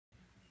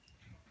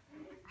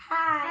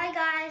Hi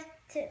guys,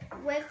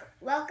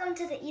 welcome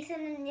to the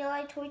Ethan and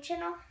Eli Toy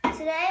Channel.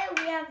 Today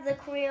we have the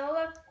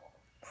Crayola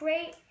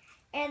Crate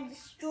and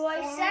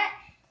Destroy set,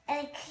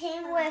 and it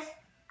came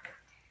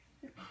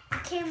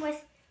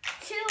with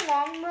two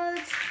long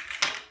modes,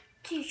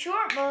 two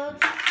short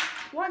modes,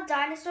 one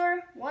dinosaur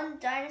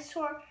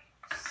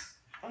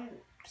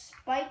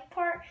spike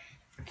part,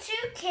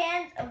 two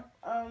cans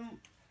of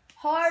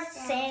hard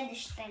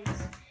sandish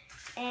things,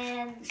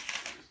 and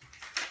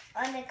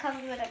it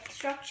comes with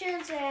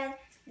instructions and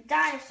the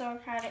dinosaur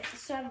how to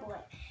assemble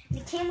it. And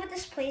it came with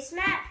this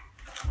placemat,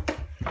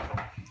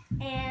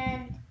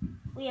 and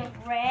we have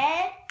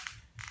red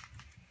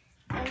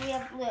and we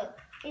have blue.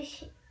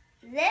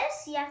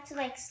 This you have to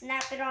like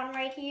snap it on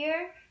right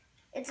here.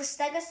 It's a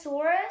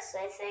Stegosaurus,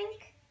 I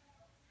think.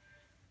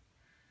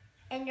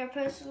 And you're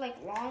supposed to like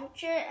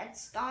launch it and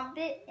stomp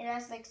it. It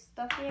has like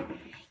stuff here.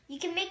 You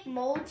can make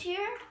molds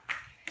here,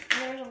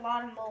 and there's a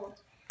lot of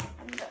molds.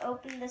 I'm gonna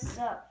open this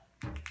up.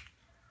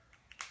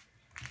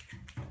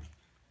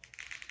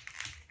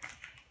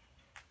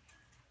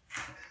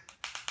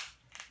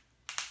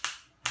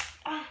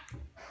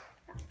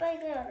 Not big,